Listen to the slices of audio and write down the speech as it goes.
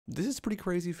This is pretty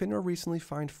crazy. FINRA recently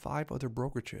fined 5 other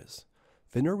brokerages.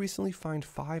 FINRA recently fined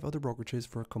 5 other brokerages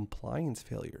for compliance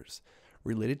failures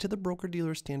related to the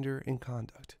broker-dealer standard and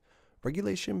conduct,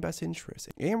 regulation best interest,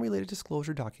 and related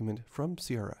disclosure document from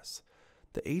CRS.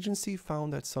 The agency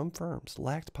found that some firms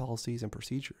lacked policies and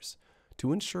procedures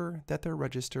to ensure that their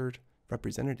registered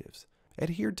representatives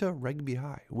adhered to Reg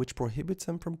BI, which prohibits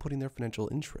them from putting their financial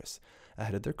interests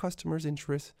ahead of their customers'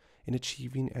 interests in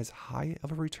achieving as high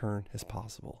of a return as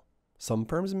possible. Some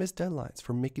firms missed deadlines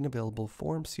for making available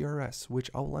Form CRS, which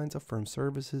outlines a firm's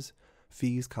services,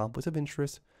 fees, conflicts of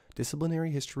interest, disciplinary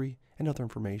history, and other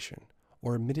information,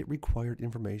 or omitted required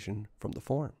information from the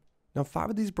form. Now,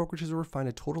 5 of these brokerages were fined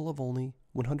a total of only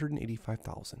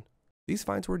 $185,000. These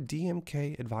fines were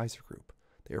DMK Advisor Group.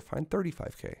 They were fined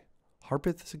 $35,000.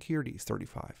 Harpeth Securities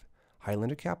 $35,000.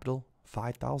 Highlander Capital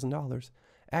 $5,000.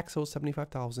 Axos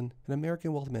 $75,000, and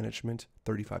American Wealth Management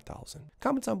 $35,000.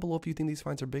 Comment down below if you think these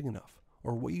fines are big enough,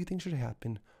 or what you think should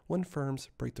happen when firms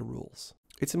break the rules.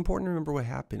 It's important to remember what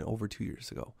happened over 2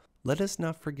 years ago. Let us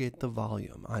not forget the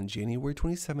volume on January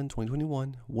 27,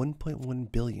 2021,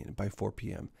 1.1 billion by 4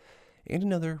 p.m., and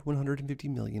another 150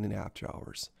 million in after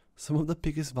hours. Some of the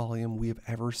biggest volume we have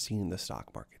ever seen in the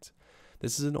stock market.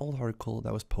 This is an old article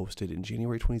that was posted in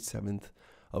January 27th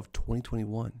of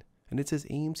 2021. And it says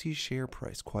AMC share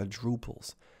price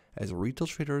quadruples as retail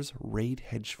traders raid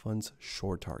hedge funds'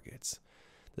 short targets.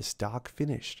 The stock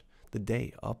finished the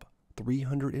day up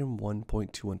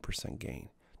 301.21% gain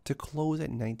to close at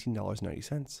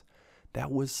 $19.90.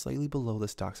 That was slightly below the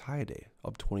stock's high day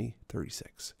of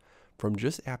 $20.36 from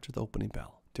just after the opening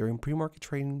bell. During pre-market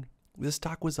trading, the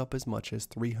stock was up as much as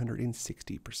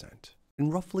 360%.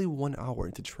 In roughly 1 hour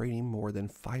into trading, more than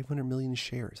 500 million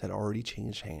shares had already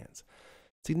changed hands,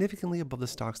 significantly above the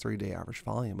stock's 30-day average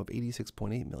volume of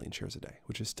 86.8 million shares a day,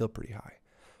 which is still pretty high.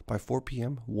 By 4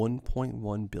 p.m.,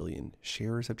 1.1 billion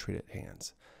shares have traded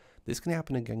hands. This can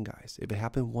happen again, guys. If it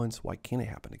happened once, why can't it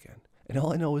happen again? And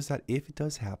all I know is that if it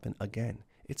does happen again,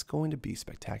 it's going to be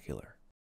spectacular.